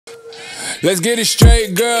Let's get it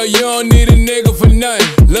straight, girl, you don't need a nigga for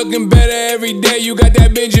nothing. Looking better every day, you got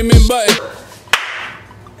that Benjamin Button.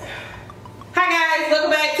 Hi guys, welcome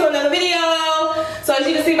back to another video. So as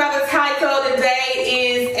you can see by the title, today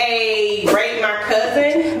is a Rate My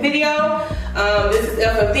Cousin video. This is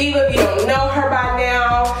Diva. If you don't know her by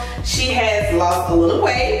now, she has lost a little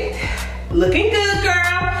weight. Looking good,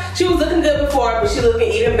 girl. She was looking good before, but she's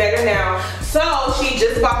looking even better now. So she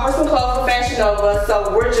just bought her some clothes for Fashionnova.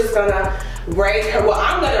 So we're just gonna rate her. Well,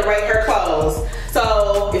 I'm gonna rate her clothes.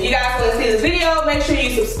 So if you guys want to see this video, make sure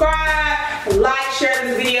you subscribe, like, share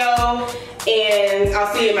this video, and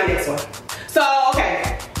I'll see you in my next one. So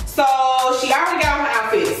okay, so she already got her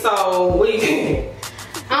outfit. So what do you think?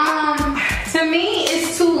 To me,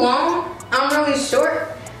 it's too long. I'm really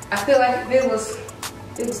short. I feel like if it was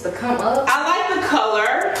to come up. I like the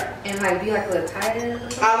color. And like be like a little tighter.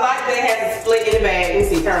 I like that it has a split in the bag. Let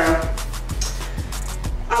me see, turn around.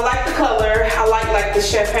 I like the color. I like the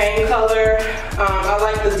champagne color. I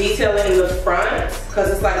like the detailing in the front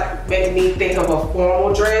because it's like making me think of a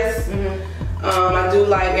formal dress. I do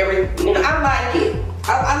like I like it.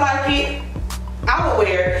 I like it. I would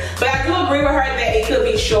wear it, but I do agree with her that it could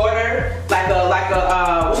be shorter, like a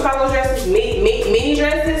what you call those dresses? Mini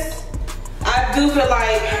dresses. I do feel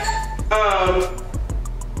like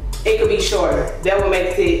it could be shorter. That would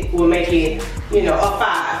make it, you know, a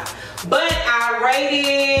 5. But I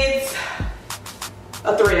rated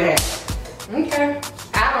a 3.5. Okay.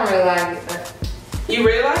 I don't really like it. But you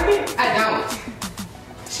really like it? I don't.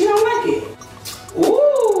 She don't like it.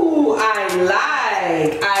 Ooh, I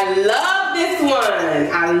love this one.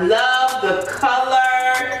 I love the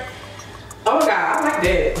color. Oh my God, I like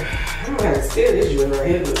that. I'm gonna have to steal this jewelry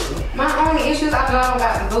right here. My only issue is I know I don't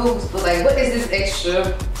got boobs, but like, what is this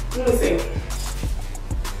extra? Let me see.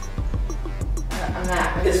 I'm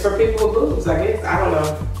not. It's for people with boobs, I guess. I don't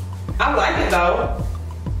know. I like it though.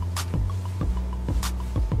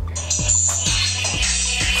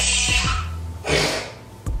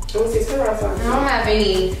 Let me see, spin around something. I don't have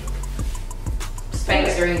any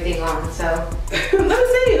space or anything on, so. Let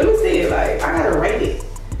me see it. Like, I gotta rate it.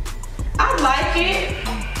 I like it,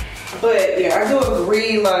 but yeah, I do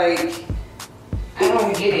agree, like, I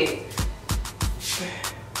don't get it.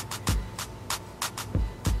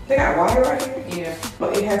 They got wire right here? Yeah.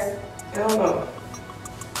 But it has, I don't know.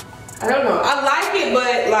 I like it,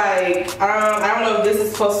 but like, I don't know if this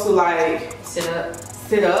is supposed to like sit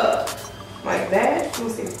up like that. Let me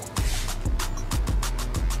see.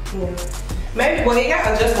 Yeah. Maybe, well, it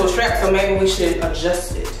got adjustable straps, so maybe we should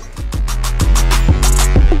adjust it.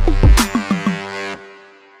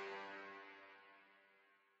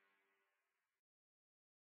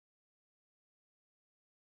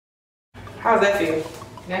 How's that feel?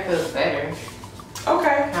 That feels better.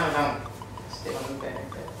 Okay. I don't know. Still look better.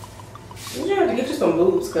 But You have to get you some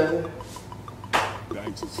boobs, cousin.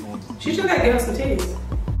 She just gotta get her some titties.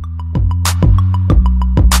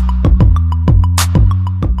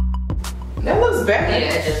 That looks better.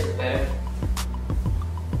 yeah, it just looks better.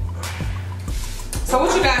 So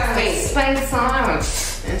what you guys think? Spanx on.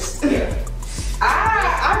 Yeah. I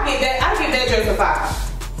give that dress a 5.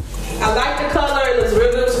 I like the color. It looks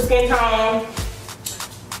real good with your skin tone.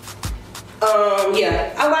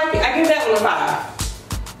 Yeah, I like it. I give that one a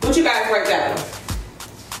 5. What you guys rate that one?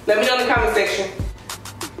 Let me know in the comment section.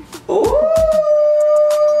 Ooh.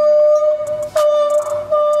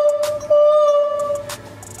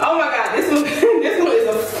 Oh my God, this one is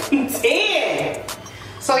a 10.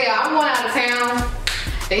 So yeah, I'm going out of town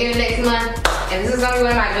the end of next month, and this is gonna be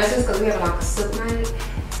one of my dresses because we have like a silk night.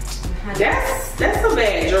 That's a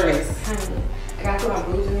bad dress. Honey, I gotta put my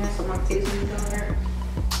boobs in there so my titties don't hurt.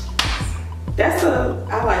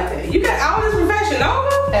 I like that. You got all this from Fashionnova?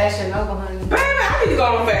 Fashionnova, honey. Baby, I need to go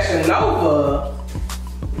on Fashionnova.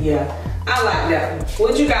 Yeah, I like that one.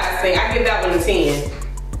 What you guys think? I give that one a 10.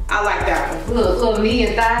 I like that one. Little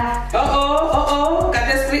medium thigh. Got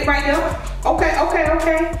that split right there. Okay.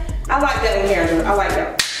 I like that one, Karen. I like that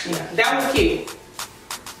one. Yeah, that one's cute.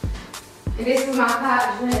 And this is my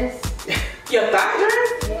thigh dress. Your thigh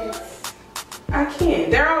dress? Yes. I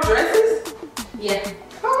can't. They're all dresses? Yeah.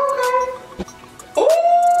 Oh, okay. Ooh.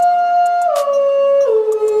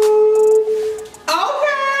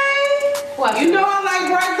 Okay. What? You know I like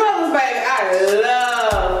bright colors, baby. I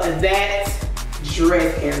love that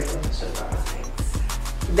dress, Karen.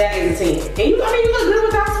 That is a 10. And you look good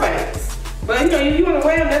without Spanx. But you know, if you want to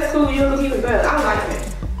wear them, that's cool. You'll look even better. I like that.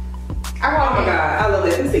 Oh my God, I love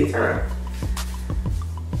that. Let me see, turn.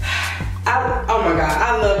 Oh my God,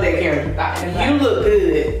 I love that, Karen. You look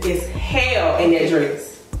good as hell in that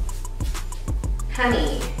dress.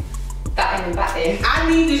 Honey, I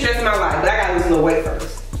need this dress in my life, but I gotta lose a little weight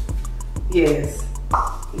first. Yes.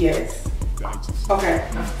 Yes. Okay.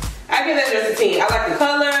 I give that dress a 10. I like the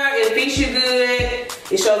color. It fits you good.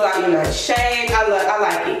 It shows out your nice shape. I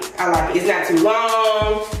like it. I like it. It's not too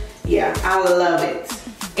long. Yeah, I love it.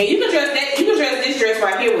 And you can dress that. You can dress this dress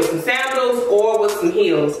right here with some sandals or with some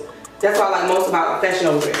heels. That's what I like most about a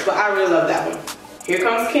Fashionnova dress. But I really love that one. Here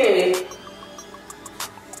comes Kennedi.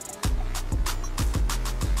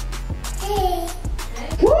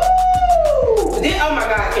 Woo! Oh my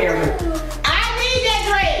God, Karen. I need that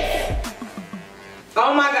dress.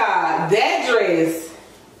 Oh my God, that dress.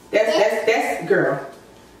 That's girl.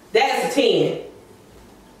 That is a 10.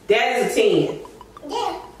 That is a 10.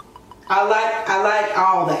 Yeah. I like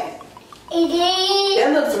all that.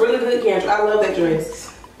 That looks really good, Kendra. I love that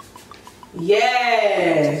dress.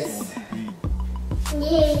 Yes.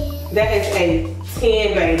 Yeah. That is a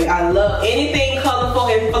 10, baby. I love anything colorful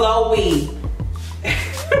and flowy.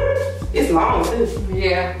 It's long too.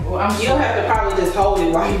 Yeah. Well, you'll have to probably just hold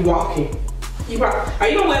it while you're walking. Are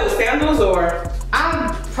you gonna wear it with sandals or?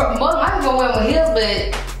 I'm gonna wear it with heels,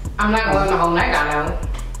 but I'm not gonna wear it the whole night out.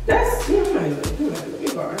 That's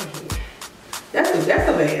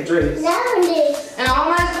a bad dress. And all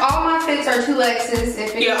my fits are 2X's.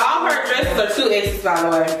 Yeah, all her dresses are 2X's, by the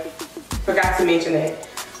way. Forgot to mention that.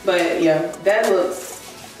 But yeah, that looks,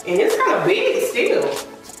 and it's kind of big still.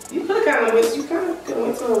 You could have went to a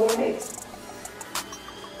 1X.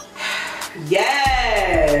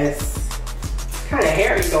 Yes. Kind of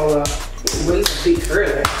hairy going up. Really big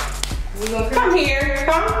curly. Come here,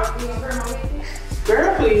 come. You gonna curl my wig?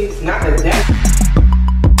 Girl, please, not that.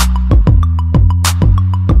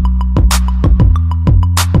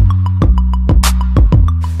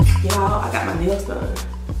 Y'all, I got my nails done.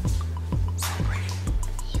 So pretty.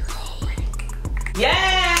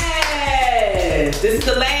 Yes! This is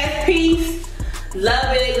the last piece.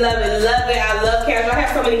 Love it, love it, love it. I love casual. I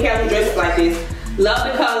have so many casual dresses like this. Love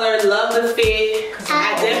the color, love the fit.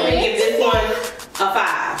 I definitely give this one a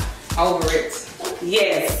 5. Over it.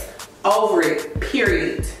 Yes, over it,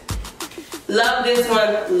 period. Love this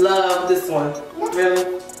one, love this one.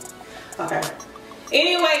 Really? Okay.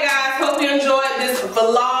 Anyway, guys, hope you enjoyed this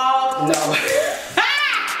vlog. No.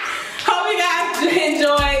 Hope you guys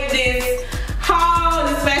enjoyed this haul,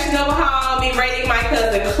 this Fashionnova haul, me rating my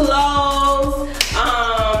cousin clothes.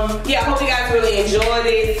 Yeah, I hope you guys really enjoyed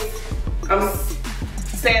it. I'm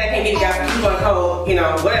sad I can't get you guys keep on code, you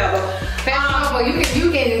know, whatever. Fashionnova,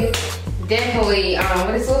 you can definitely,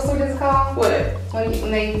 what is it called? What? When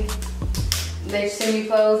they send you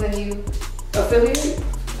clothes and you affiliate?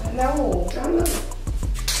 No. I don't know.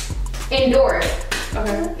 Endorse.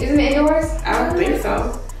 Okay. Isn't it endorse? I don't think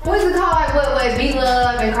so. What is it called? Like what B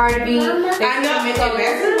Love and Cardi B? I know.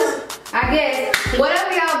 I guess.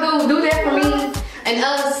 Whatever y'all do that for me and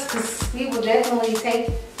us, because we will definitely take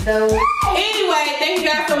those. Anyway, thank you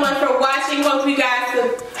guys so much for watching. Hope you guys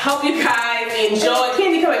enjoyed.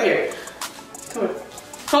 Kennedi, come up here. Come on.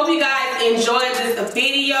 Hope you guys enjoyed this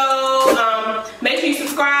video. Make sure you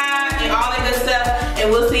subscribe and all that good stuff. And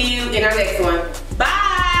we'll see you in our next one.